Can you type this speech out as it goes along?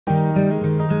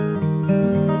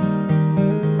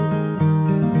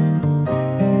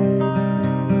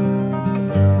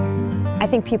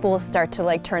think people will start to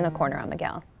like turn the corner on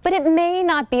Miguel. But it may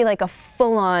not be like a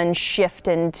full-on shift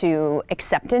into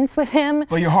acceptance with him.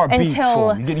 But your heart beats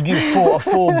for him. You get a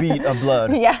full beat of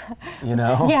blood. Yeah. You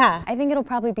know? Yeah. I think it'll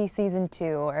probably be season 2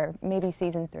 or maybe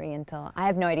season 3 until, I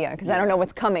have no idea because I don't know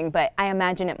what's coming, but I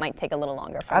imagine it might take a little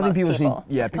longer for most people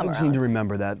people need to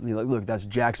remember that. You know, look, that's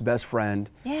Jack's best friend.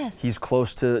 Yes. He's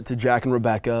close to Jack and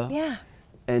Rebecca. Yeah.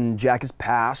 And Jack is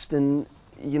passed and,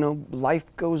 you know, life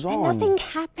goes on. And nothing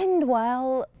happened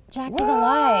while Jack was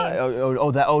alive.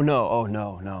 Oh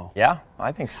no. Yeah,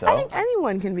 I think so. I think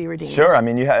anyone can be redeemed. Sure, I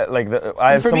mean, you have like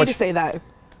I have for so me much to say that.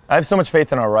 I have so much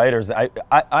faith in our writers. I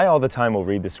all the time will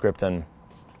read the script and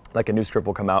like a new script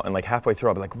will come out and like halfway through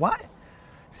I'll be like, what?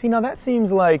 See, now that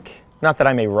seems like, not that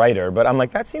I'm a writer, but I'm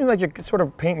like, that seems like you're sort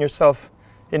of painting yourself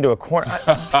into a corner.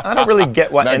 I don't really get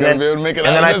what. And then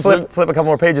I flip a couple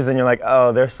more pages, and you're like,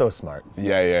 oh, they're so smart.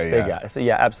 Yeah. Big guy. So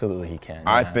yeah, absolutely he can.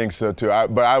 I think so too.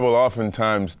 But I will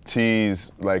oftentimes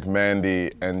tease like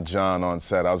Mandy and Jon on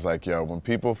set. I was like, yo, when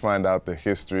people find out the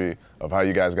history of how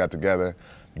you guys got together,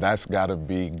 that's gotta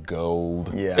be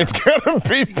gold. Yeah. It's gonna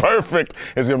be perfect.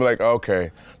 It's gonna be like,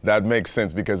 okay, that makes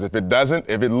sense, because if it doesn't,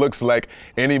 if it looks like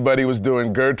anybody was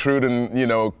doing Gertrude and, you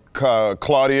know,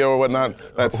 Claudia or whatnot,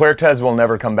 that's... Huertas will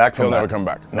never come back from that. He'll never come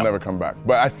back. He'll never come back.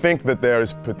 But I think that there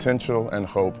is potential and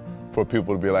hope for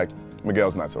people to be like,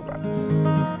 Miguel's not so bad.